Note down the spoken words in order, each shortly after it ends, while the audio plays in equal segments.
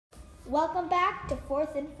Welcome back to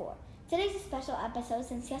 4th and 4. Today's a special episode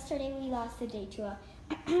since yesterday we lost the day to a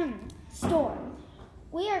storm.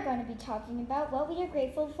 We are going to be talking about what we are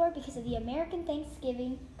grateful for because of the American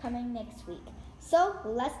Thanksgiving coming next week. So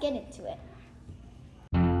let's get into it.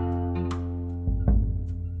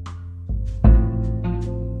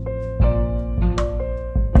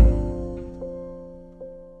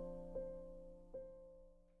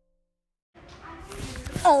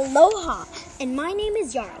 Aloha, and my name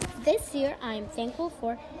is Yara. This year, I am thankful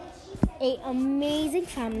for an amazing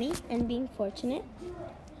family and being fortunate.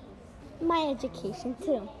 My education,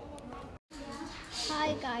 too.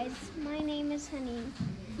 Hi guys, my name is Haneen.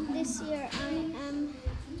 This year I am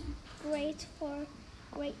grateful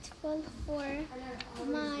for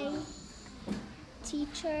my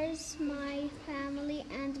teachers, my family,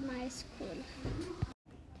 and my school.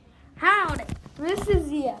 Howdy, this is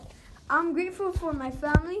Zia. I'm grateful for my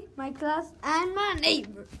family, my class, and my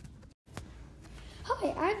neighbor.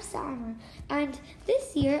 Hi, I'm Summer, and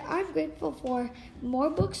this year I'm grateful for more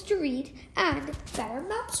books to read and better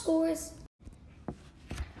math scores.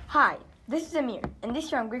 Hi, this is Amir, and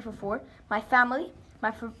this year I'm grateful for my family,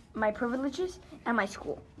 my privileges, and my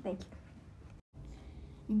school. Thank you.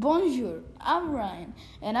 Bonjour, I'm Ryan,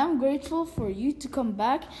 and I'm grateful for you to come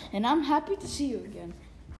back, and I'm happy to see you again.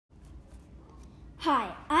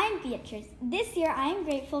 Hi, I'm Beatrice. This year I am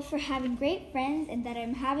grateful for having great friends and that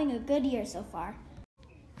I'm having a good year so far.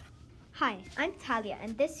 Hi, I'm Talia,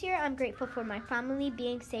 and this year I'm grateful for my family,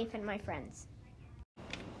 being safe, and my friends.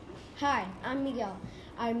 Hi, I'm Miguel.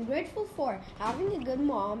 I'm grateful for having a good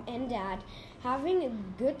mom and dad, having a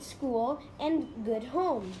good school, and good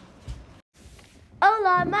home.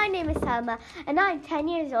 Hola, my name is Salma, and I'm 10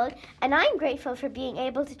 years old, and I'm grateful for being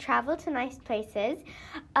able to travel to nice places,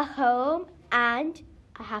 a home, and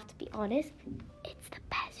I have to be honest, it's the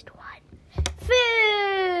best one.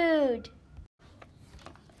 Food!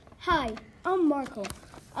 Hi, I'm Marco.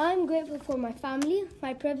 I'm grateful for my family,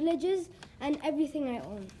 my privileges, and everything I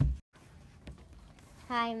own.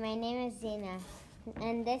 Hi, my name is Zina,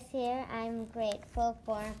 and this year I'm grateful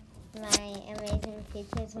for my amazing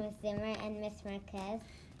teachers, Miss Zimmer and Miss Marquez,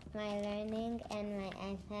 my learning, and my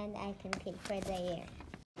iPad I can keep for the year.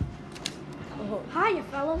 Hiya,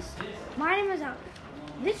 fellas. My name is Alex.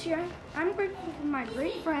 This year, I'm grateful for my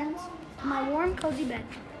great friends and my warm, cozy bed.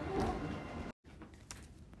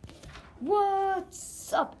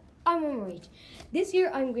 What's up? I'm Omarich. This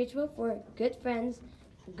year, I'm grateful for good friends,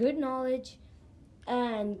 good knowledge,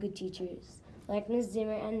 and good teachers, like Miss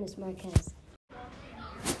Zimmer and Miss Marquez.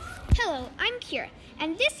 Hello, I'm Kira,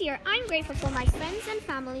 and this year I'm grateful for my friends and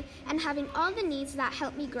family and having all the needs that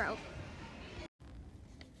help me grow.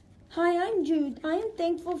 Hi, I'm Jude. I am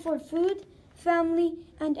thankful for food, family,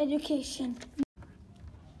 and education.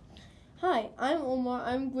 Hi, I'm Omar.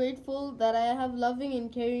 I'm grateful that I have loving and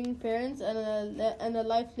caring parents and a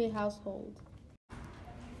lively household.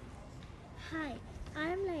 Hi,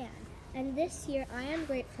 I'm Layan, and this year I am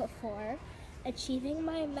grateful for achieving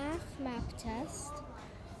my math test,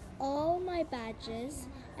 all my badges,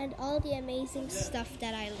 and all the amazing stuff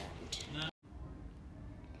that I learned.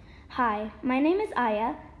 Hi, my name is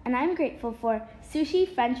Aya, and I'm grateful for sushi,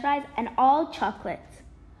 french fries, and all chocolates.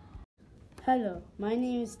 Hello, my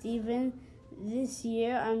name is Steven. This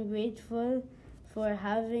year I'm grateful for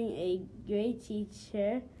having a great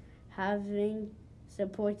teacher, having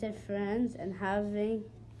supportive friends, and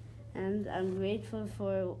I'm grateful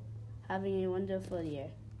for having a wonderful year.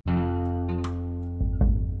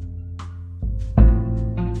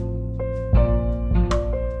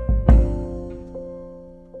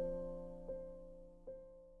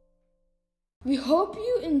 We hope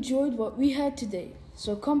you enjoyed what we had today.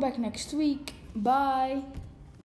 So come back next week. Bye.